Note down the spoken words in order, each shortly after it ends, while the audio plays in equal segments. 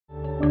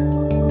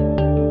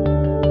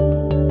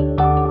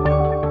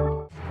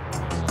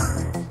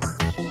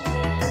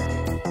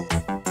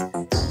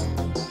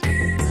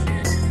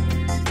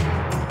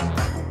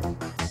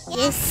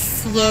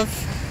եւ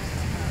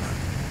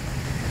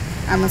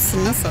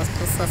ամուսինս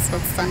ասած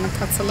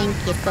ծանոթացել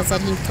ենք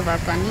 2005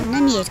 թվականին,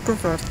 ունեմ 2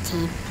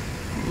 որդի։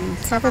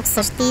 Ցավոք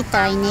սրտի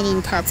տարիների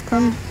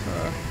ընթացքում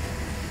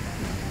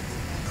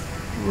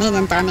մեր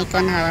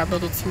ընտանեկան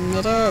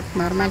հարաբերությունները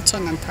նորմալ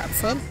չեն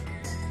ընթացել։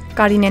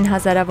 Կարինեն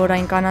հազարավոր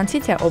այն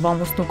կանանցից է, ով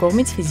ամուսնու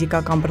կողմից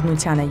ֆիզիկական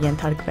բռնության է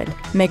ենթարկվել։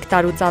 1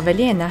 տարուց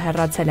ավելի է նա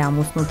հեռացել է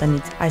ամուսնու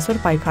տնից, այսօր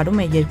պայքարում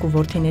է 2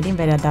 որդիներին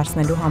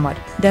վերադարձնելու համար։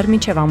 Դեռ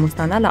մինչև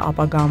ամուսնանալը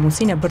ապագա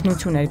ամուսինը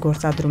բռնություն էր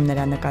գործադրում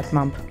նրա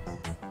նկատմամբ։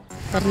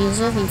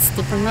 Բռնիչով ինձ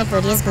ստիպում էր,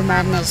 որ ես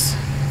գումարներ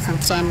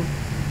խնդրեմ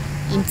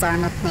իմ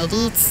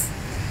ծանոթներից,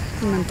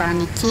 իմ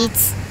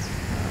ընտանիքից,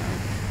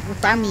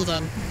 ու տամ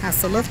իրեն,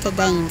 ասելով, թե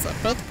դա ինձ է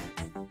պետք։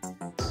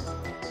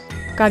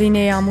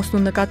 Կարինեի ամուսնու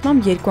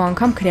նկատմամբ 2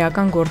 անգամ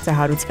քրեական գործ է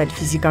հարուցվել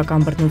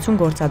ֆիզիկական բռնություն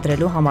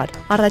գործադրելու համար։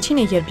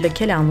 Առաջինը, երբ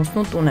լքել է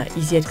ամուսնու տունը,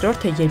 իսկ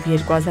երկրորդը, երբ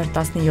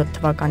 2017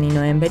 թվականի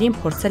նոյեմբերին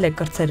փորձել է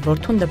կրտսեր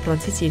որդուն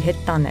դպրոցից իր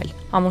հետ տանել։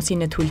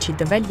 Ամուսինը թույլ չի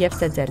տվել եւ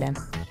ծեծել է։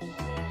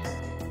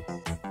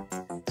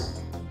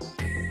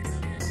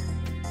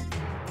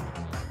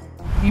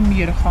 Իմ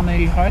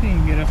երեխաների հայրը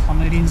իմ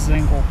երեխաներին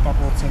զենք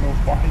օգտագործելով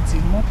պահեց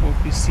իր մոտ,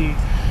 որպեսզի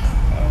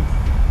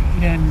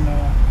իրեն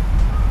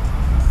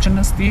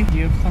չնստի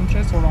եւ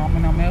խնդրեց, որ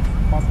ամենամեղ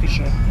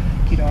պատիժը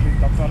կիրառի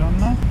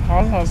դատարանը,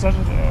 100,000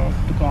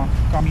 տուգան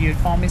կամ 2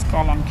 ամիս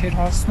կալանքեր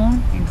հասնում,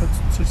 ինքը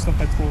ցույց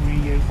տվեց, որ ունի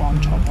 2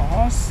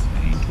 անչափահաս,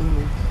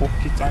 ինչու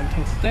կողքից այլ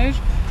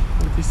թղթեր,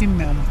 որպեսզի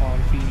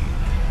մեղվարվի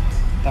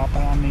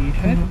դատարանը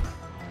իր հետ։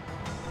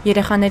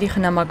 Երեխաների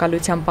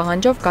խնամակալության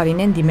պահանջով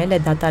Կարինեն դիմել է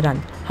դատարան։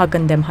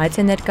 Հակընդդեմ հայց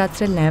է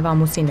ներկայացրել նաև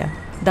ամուսինը։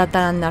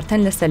 Դատարանն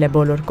արդեն լսել է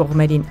բոլոր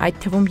կողմերին, այդ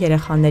թվում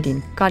երեխաներին։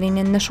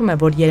 Կարինեն նշում է,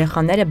 որ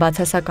երեխաները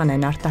բացասական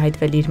են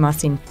արտահայտվել իր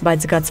մասին,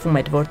 բայց զգացվում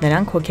էր, որ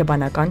նրանք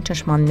հոգեբանական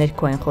ճնշման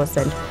ներքո են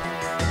խոսել։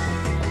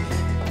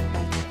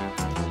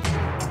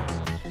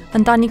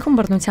 Ընտանիքում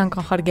բռնության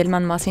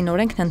կանխարգելման մասին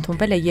օրենքն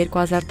ընդունվել է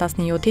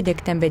 2017-ի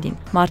դեկտեմբերին։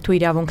 Մարդու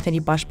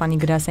իրավունքների պաշտպանի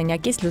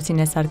գրասենյակից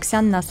Լուսինե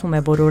Սարգսյանն ասում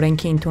է, որ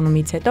օրենքի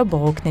ընդունումից հետո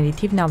բողոքների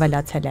թիվն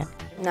ավելացել է։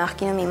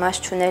 Նախկինում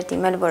իմաստ չուներ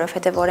դիմել,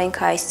 որովհետև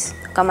օրենքը այս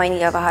կամ այն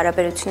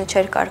իրավահարաբերությունը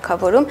չէր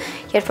կարգավորում,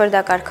 երբ որ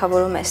դա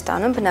կարգավորում է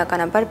ստանում,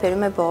 բնականաբար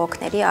բերում է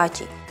բողոքների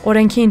աճի։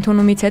 Օրենքի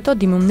ընդունումից հետո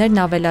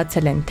դիմումներն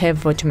ավելացել են, թե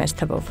ոչ մեծ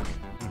թվով։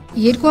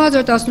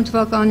 2018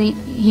 թվականի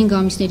 5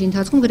 ամիսների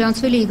ընթացքում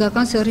գրանցվել է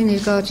իգական սեռի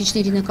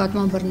ներկայացուցիչների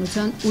նկատմամբ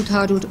բռնության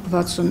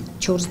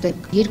 864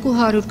 դեպք,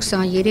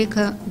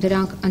 223-ը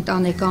դրանք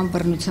ընտանեկան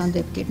բռնության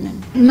դեպքերն են։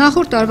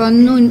 Նախորդ տարվա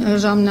նույն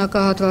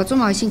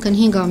ժամանակահատվածում, այսինքն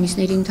 5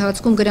 ամիսների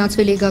ընթացքում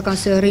գրանցվել է իգական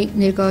սեռի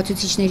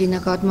ներկայացուցիչների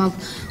նկատմամբ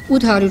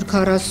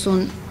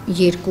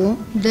 842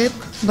 դեպք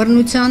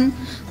բռնության,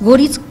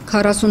 որից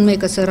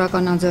 41-ը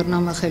սեռական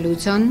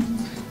անձեռնամխելիության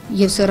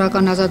եւ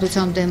սեռական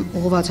ազատությամբ դեմ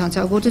ուղղված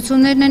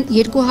հանցագործություններն են,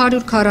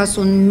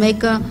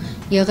 241-ը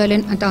եղել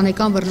են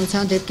ընտանեկան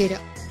բռնության դեպքերը։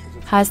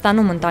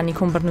 Հայաստանում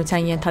ընտանիքում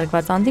բռնության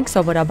ենթարկված անձինք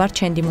սովորաբար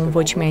չեն դիմում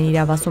ոչ միայն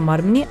իրավասու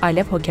մարմնի,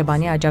 այլև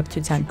հոգեբանի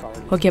աջակցության։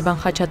 Հոգեբան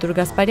Խաչատուր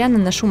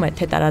Գասպարյանը նշում է,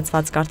 թե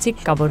տարածված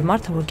կարծիք կա, որ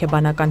մարդը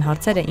հոգեբանական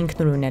հարցերը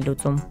ինքնուրույն է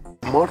լուծում։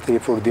 Մարդը,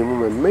 երբ որ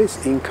դիմում է մեզ,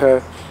 ինքը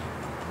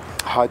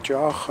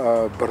հաճախ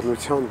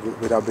բռնության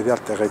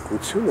վերաբերյալ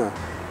տեղեկությունը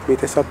մի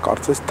տեսակ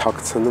կարծես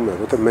թաքցնում է,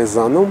 որտեղ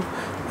մեզանում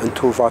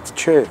ընդունված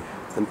չէ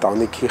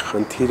ընտանիքի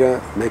խնդիրը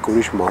մեկ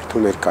ուրիշ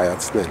մարդու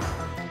ներկայացնել։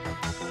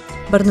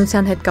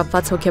 Բռնության հետ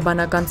կապված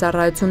հոգեբանական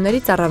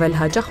ծառայություններից առավել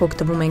հաճախ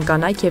օգտվում են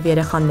կանայք եւ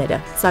երեխաները,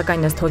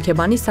 սակայն ըստ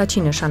հոգեբանի սա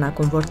չի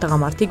նշանակում, որ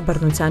տղամարդիկ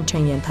բռնության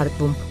չեն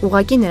ենթարկվում,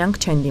 ուղղակի նրանք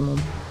չեն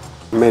դիմում։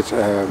 Մեր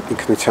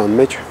ինքնության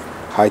մեջ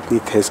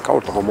հայտնի թեզ կա,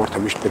 որ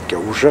տղամարդը միշտ պետք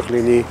է ուժեղ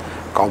լինի,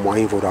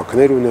 կամային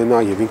որակներ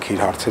ունենա եւ ինքը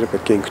իր հարցերը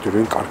պետք է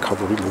ինքնուրույն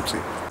կարգավորի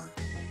լուծի։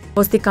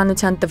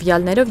 Ոստիկանության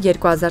տվյալներով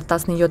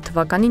 2017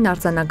 թվականին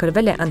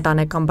արձանագրվել է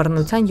ընտանեկան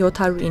բռնության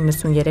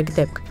 793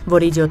 դեպք,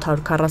 որից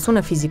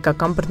 740-ը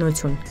ֆիզիկական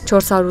բռնություն,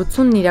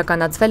 480-ն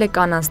իրականացվել է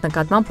կանանց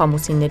նկատմամբ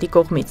ամուսինների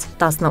կողմից,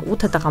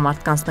 18-ը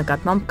տղամարդկանց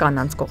նկատմամբ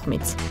կանանց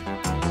կողմից։